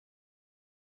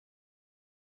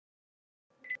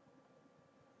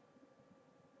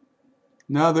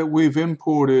Now that we've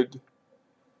imported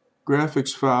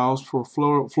graphics files for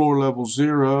floor level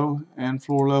 0 and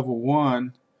floor level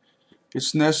 1,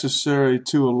 it's necessary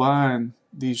to align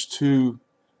these two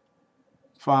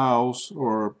files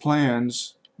or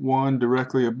plans, one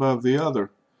directly above the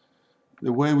other.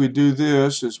 The way we do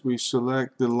this is we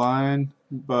select the line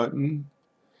button,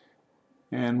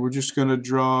 and we're just going to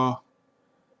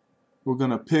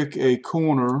pick a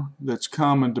corner that's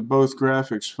common to both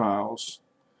graphics files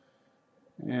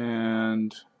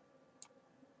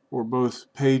or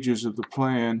both pages of the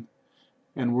plan,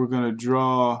 and we're going to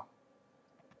draw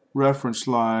reference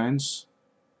lines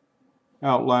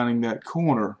outlining that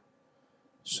corner.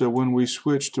 So when we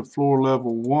switch to floor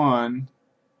level 1,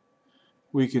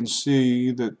 we can see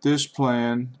that this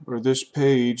plan or this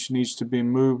page needs to be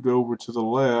moved over to the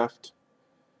left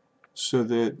so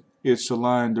that it's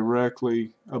aligned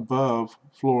directly above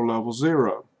floor level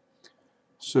 0.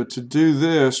 So to do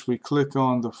this, we click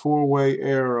on the four-way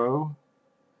arrow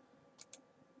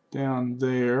down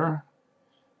there,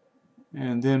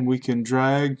 and then we can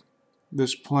drag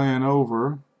this plan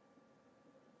over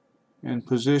and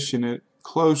position it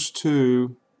close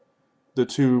to the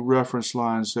two reference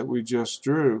lines that we just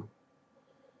drew.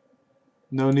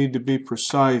 No need to be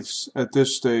precise at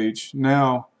this stage.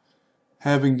 Now,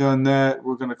 having done that,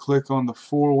 we're going to click on the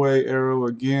four-way arrow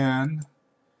again,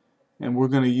 and we're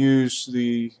going to use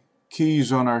the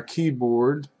keys on our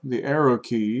keyboard, the arrow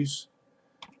keys,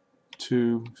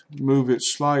 to move it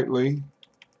slightly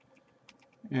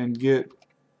and get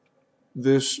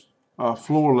this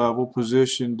floor level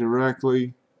positioned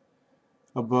directly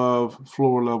above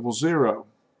floor level 0.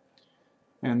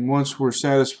 And once we're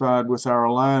satisfied with our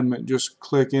alignment, just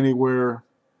click anywhere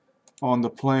on the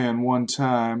plan one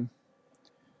time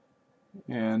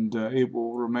and it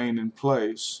will remain in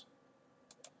place.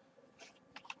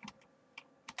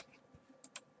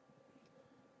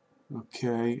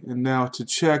 Okay, and now to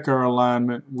check our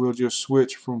alignment, we'll just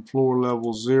switch from floor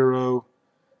level 0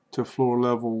 to floor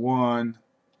level 1,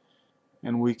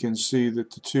 and we can see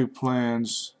that the two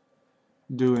plans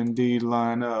do indeed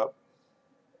line up.